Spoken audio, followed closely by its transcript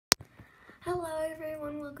Hello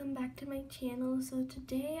everyone, welcome back to my channel. So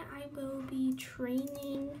today I will be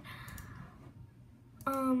training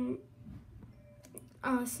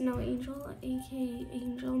Snow Angel, aka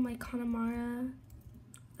Angel, my Connemara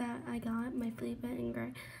that I got, my favorite and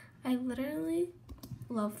gray. I literally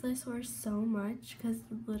love this horse so much because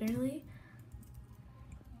literally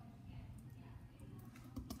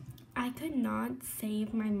I could not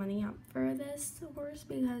save my money up for this horse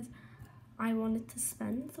because I wanted to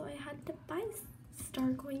spend, so I had to buy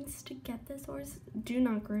star coins to get this horse. Do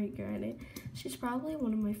not get it. She's probably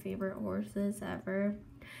one of my favorite horses ever.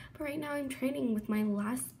 But right now I'm training with my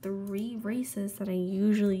last 3 races that I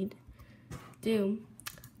usually do.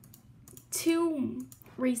 2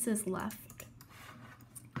 races left.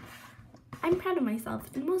 I'm proud of myself,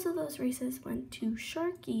 and most of those races went to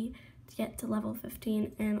Sharky to get to level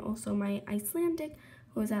 15, and also my Icelandic,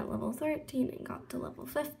 who was at level 13 and got to level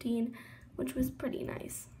 15, which was pretty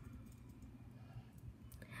nice.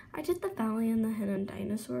 I did the Valley and the Hidden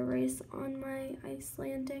Dinosaur race on my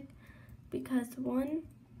Icelandic because one,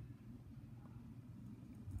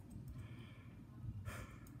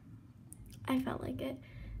 I felt like it,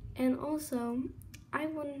 and also I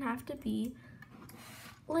wouldn't have to be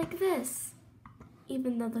like this,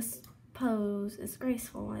 even though this pose is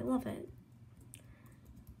graceful. I love it.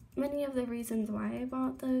 Many of the reasons why I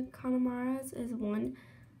bought the Connemaras is one,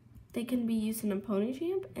 they can be used in a pony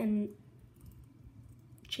champ and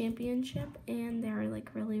championship, and they're like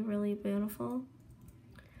really beautiful.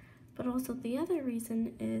 But also the other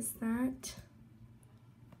reason is that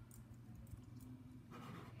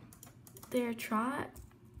they're trot,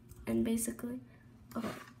 and basically,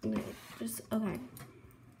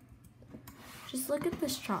 just look at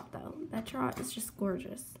this trot though. That trot is just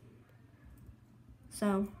gorgeous.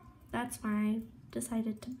 So that's why I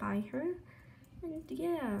decided to buy her. And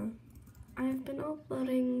yeah, I've been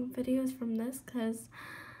uploading videos from this because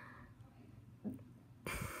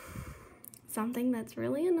something that's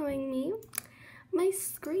really annoying me, my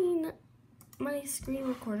screen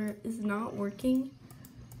recorder is not working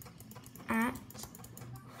at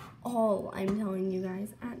all. I'm telling you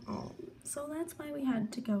guys, at all. So that's why we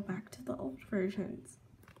had to go back to the old versions.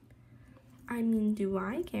 I mean, do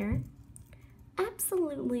I care?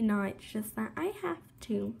 Absolutely not. It's just that I have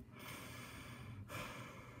to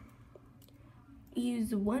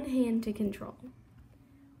use one hand to control,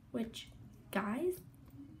 which, guys,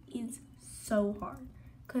 is so hard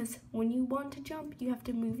because when you want to jump, you have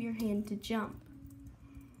to move your hand to jump.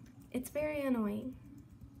 It's very annoying.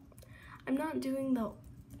 I'm not doing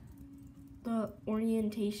the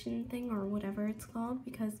orientation thing or whatever it's called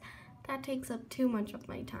because that takes up too much of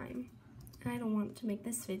my time, and I don't want to make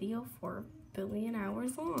this video 4 billion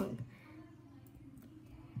hours long.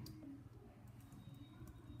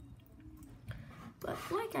 But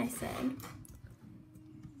like I said,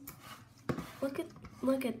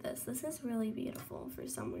 look at this. This is really beautiful for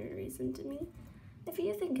some weird reason to me. If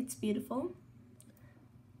you think it's beautiful,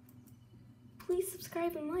 please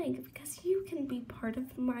subscribe and like, because you can be part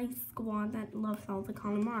of my squad that loves all the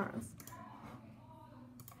Connemaras.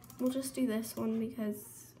 We'll just do this one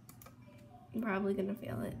because I'm probably gonna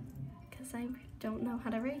fail it because I don't know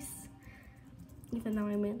how to race, even though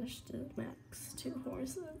I managed to max 2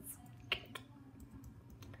 horses.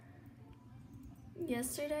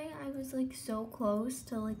 Yesterday I was like so close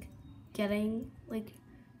to like getting like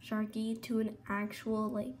Sharky to an actual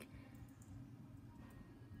like,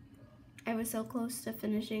 I was so close to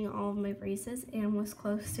finishing all of my races and was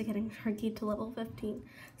close to getting Sharky to level 15.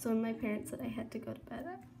 So when my parents said I had to go to bed,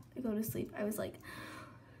 go to sleep, I was like,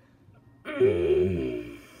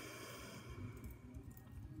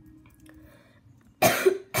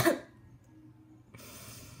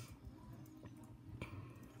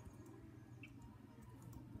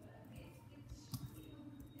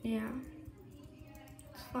 yeah,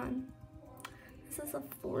 it's fun. This is a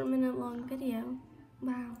 4-minute long video.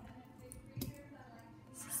 Wow.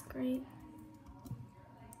 This is great.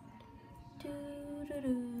 Do.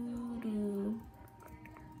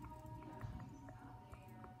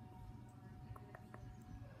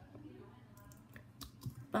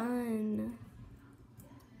 Fun.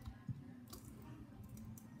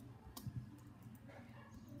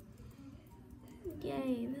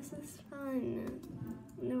 Yay, this is fun.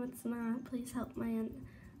 No, it's not. Please help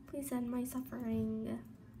please end my suffering.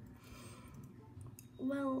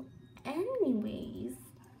 Well, anyways,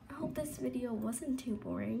 I hope this video wasn't too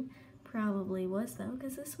boring. Probably was though,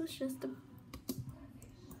 because this was just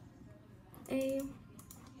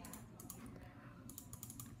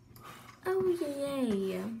oh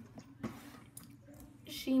yay.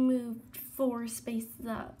 She moved 4 spaces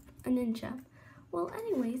up, an inch up. Well,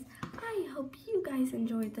 anyways, I hope you guys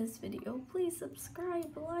enjoyed this video. Please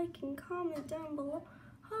subscribe, like, and comment down below.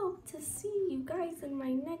 Hope to see you guys in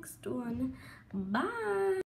my next one. Bye!